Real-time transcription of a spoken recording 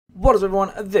What is up,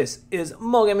 everyone? This is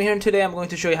Mogami here, and today I'm going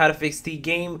to show you how to fix the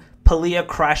game Palia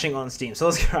crashing on Steam. So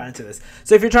let's get right into this.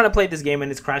 So if you're trying to play this game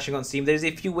and it's crashing on Steam, there's a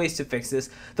few ways to fix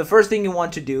this. The first thing you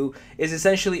want to do is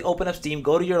essentially open up Steam,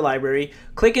 go to your library,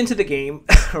 click into the game,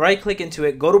 right click into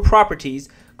it, go to properties,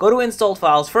 go to installed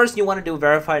files. First, you want to do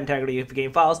verified integrity of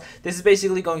game files. This is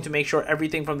basically going to make sure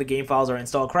everything from the game files are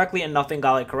installed correctly and nothing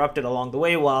got corrupted along the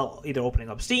way while either opening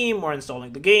up Steam or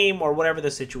installing the game or whatever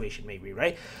the situation may be,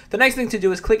 right? The next thing to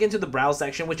do is click into the browse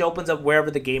section, which opens up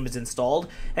wherever the game is installed.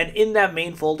 And in that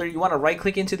main folder, you want to right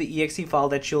click into the exe file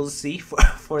that you'll see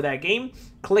for that game.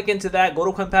 Click into that, go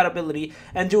to compatibility,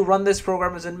 and do run this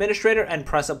program as administrator and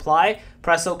press apply,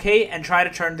 press OK, and try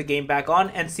to turn the game back on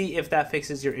and see if that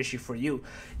fixes your issue for you.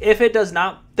 If it does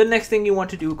not, the next thing you want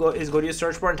to do is go to your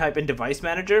search bar and type in device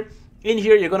manager. In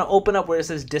here, you're going to open up where it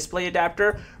says display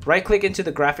adapter, right click into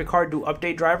the graphic card, do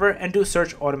update driver, and do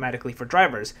search automatically for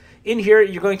drivers. In here,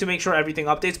 you're going to make sure everything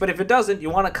updates, but if it doesn't, you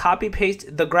want to copy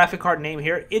paste the graphic card name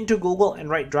here into Google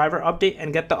and write driver update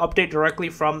and get the update directly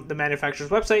from the manufacturer's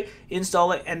website,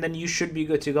 install it, and then you should be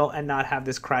good to go and not have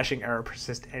this crashing error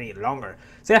persist any longer.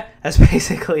 So yeah, that's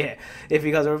basically it. If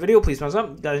you guys have a video, please thumbs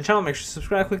up. Guys, on the channel, make sure to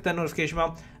subscribe, click that notification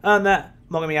bell. On that,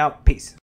 Mogami out. Peace.